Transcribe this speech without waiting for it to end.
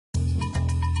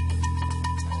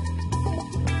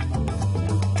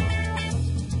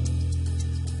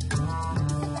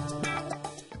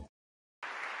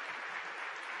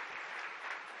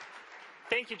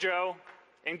Thank you, Joe,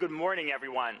 and good morning,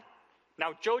 everyone.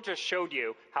 Now, Joe just showed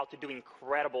you how to do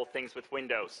incredible things with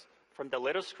Windows, from the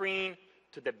little screen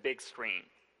to the big screen.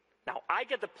 Now, I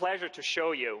get the pleasure to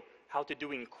show you how to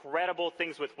do incredible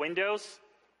things with Windows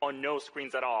on no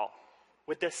screens at all,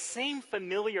 with the same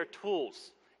familiar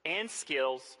tools and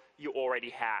skills you already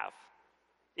have.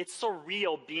 It's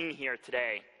surreal being here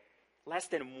today, less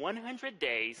than 100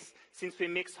 days since we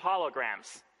mixed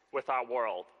holograms with our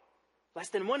world. Less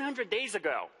than 100 days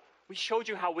ago, we showed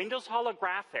you how Windows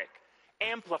Holographic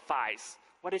amplifies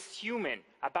what is human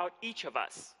about each of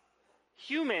us.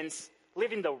 Humans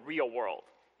live in the real world,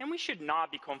 and we should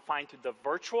not be confined to the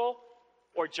virtual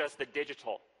or just the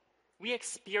digital. We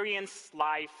experience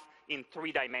life in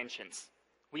 3 dimensions.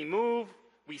 We move,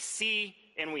 we see,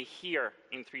 and we hear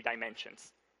in 3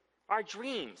 dimensions. Our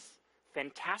dreams,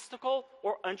 fantastical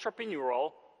or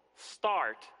entrepreneurial,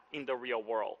 start in the real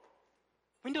world.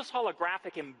 Windows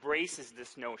Holographic embraces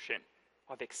this notion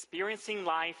of experiencing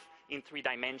life in 3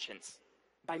 dimensions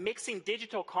by mixing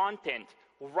digital content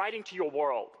right into your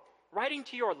world, right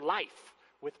into your life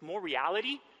with more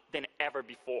reality than ever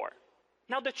before.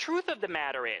 Now, the truth of the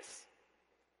matter is,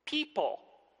 people,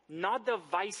 not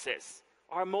devices,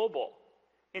 are mobile,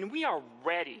 and we are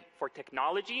ready for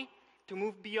technology to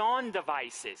move beyond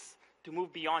devices, to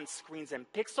move beyond screens and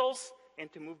pixels,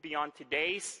 and to move beyond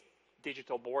today's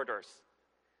digital borders.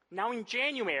 Now, in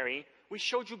January, we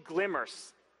showed you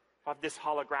glimmers of this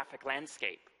holographic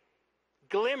landscape,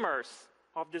 glimmers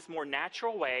of this more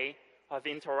natural way of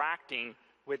interacting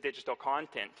with digital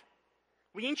content.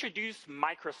 We introduced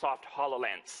Microsoft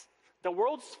HoloLens, the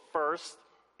world's first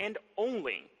and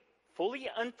only fully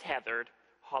untethered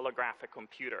holographic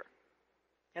computer.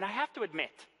 And I have to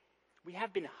admit, we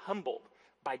have been humbled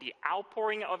by the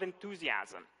outpouring of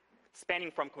enthusiasm, spanning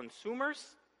from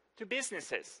consumers to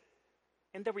businesses.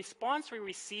 And the response we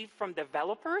received from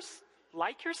developers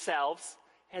like yourselves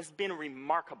has been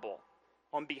remarkable.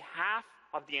 On behalf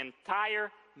of the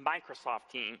entire Microsoft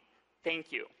team,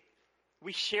 thank you.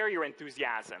 We share your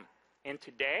enthusiasm, and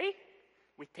today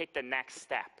we take the next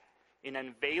step in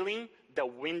unveiling the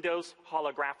Windows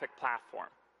Holographic Platform.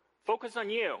 Focus on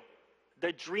you,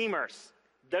 the dreamers,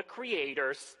 the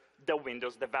creators, the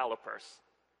Windows developers.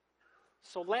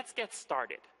 So let's get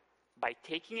started by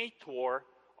taking a tour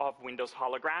of Windows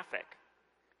Holographic.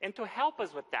 And to help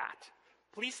us with that,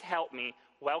 please help me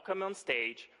welcome on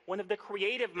stage one of the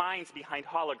creative minds behind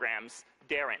holograms,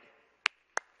 Darren.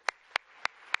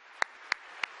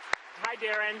 Hi,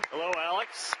 Darren. Hello,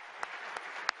 Alex.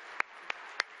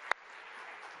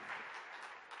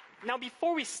 Now,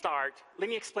 before we start, let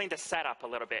me explain the setup a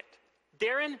little bit.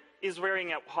 Darren is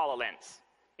wearing a HoloLens,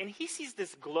 and he sees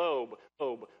this globe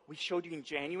we showed you in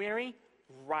January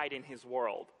right in his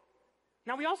world.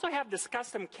 Now, we also have this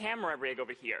custom camera rig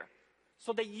over here,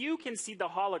 so that you can see the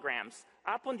holograms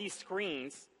up on these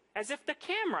screens as if the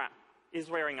camera is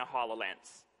wearing a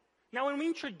HoloLens. Now, when we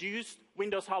introduced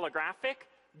Windows Holographic,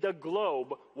 the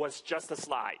globe was just a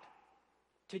slide.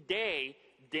 Today,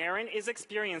 Darren is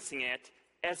experiencing it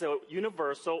as a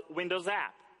universal Windows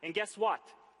app. And guess what?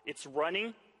 It's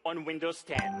running on Windows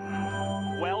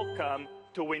 10. Welcome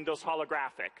to Windows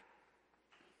Holographic.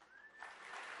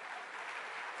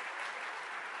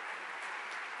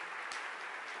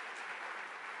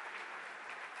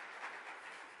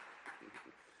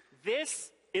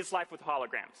 This is Life with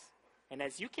Holograms. And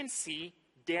as you can see,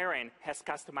 Darren has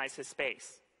customized his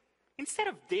space. Instead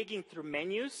of digging through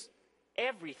menus,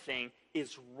 everything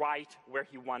is right where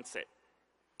he wants it.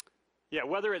 Yeah,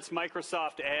 whether it's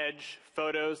Microsoft Edge,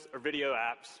 Photos, or Video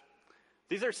apps,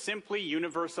 these are simply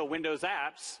universal Windows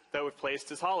apps that we've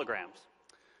placed as holograms.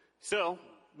 So,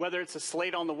 whether it's a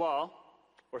slate on the wall,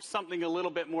 or something a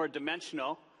little bit more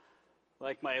dimensional,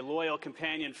 like my loyal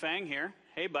companion Fang here,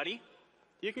 hey buddy,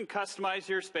 you can customize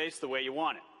your space the way you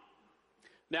want it.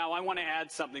 Now, I want to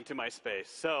add something to my space,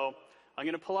 so I'm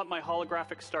going to pull up my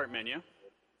holographic start menu,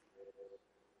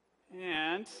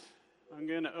 and I'm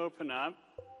going to open up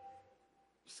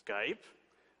Skype.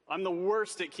 I'm the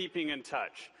worst at keeping in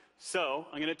touch, so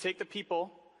I'm going to take the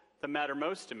people that matter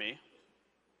most to me,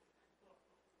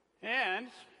 and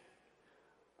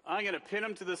I'm going to pin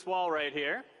them to this wall right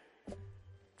here.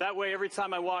 That way, every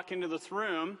time I walk into this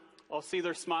room, I'll see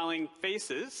their smiling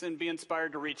faces and be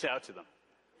inspired to reach out to them.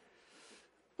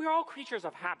 We're all creatures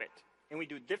of habit, and we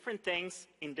do different things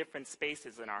in different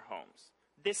spaces in our homes.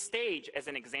 This stage, as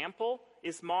an example,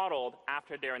 is modeled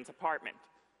after Darren's apartment.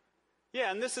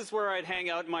 Yeah, and this is where I'd hang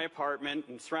out in my apartment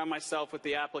and surround myself with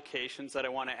the applications that I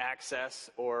want to access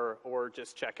or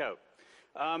just check out.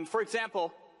 For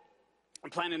example, I'm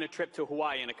planning a trip to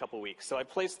Hawaii in a couple weeks, so I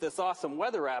placed this awesome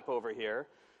weather app over here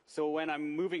So when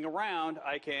I'm moving around,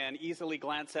 I can easily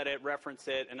glance at it, reference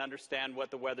it, and understand what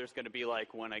the weather's going to be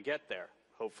like when I get there.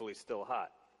 Hopefully still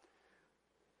hot.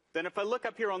 Then if I look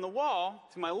up here on the wall,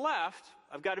 to my left,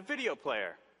 I've got a video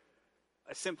player.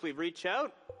 I simply reach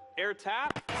out, air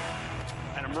tap,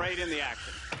 and I'm right in the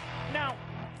action. Now,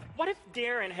 what if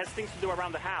Darren has things to do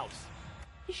around the house?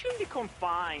 He shouldn't be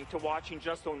confined to watching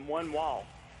just on one wall.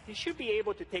 He should be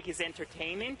able to take his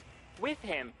entertainment with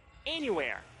him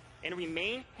anywhere and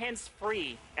remain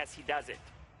hands-free as he does it.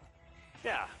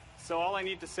 Yeah, so all I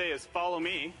need to say is follow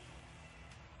me.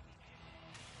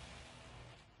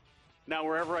 Now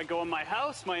wherever I go in my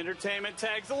house, my entertainment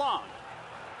tags along.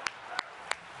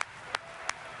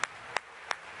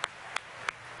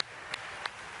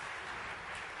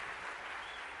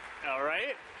 All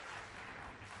right.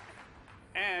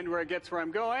 And where it gets where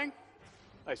I'm going,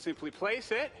 I simply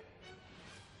place it,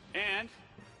 and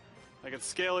I can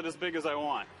scale it as big as I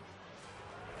want.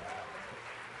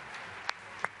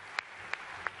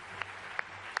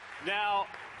 Now,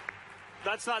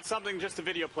 that's not something just a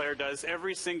video player does.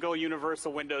 Every single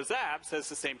Universal Windows app has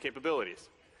the same capabilities.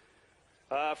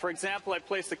 For example, I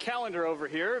placed a calendar over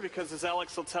here because, as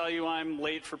Alex will tell you, I'm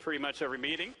late for pretty much every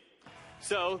meeting.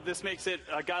 So this makes it,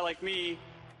 a guy like me,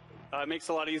 makes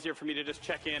it a lot easier for me to just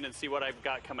check in and see what I've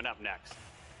got coming up next.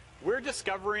 We're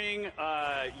discovering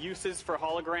uses for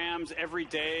holograms every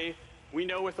day. We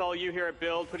know with all you here at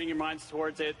Build, putting your minds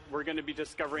towards it, we're going to be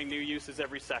discovering new uses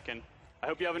every second. I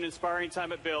hope you have an inspiring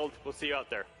time at Build. We'll see you out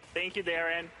there. Thank you,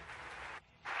 Darren.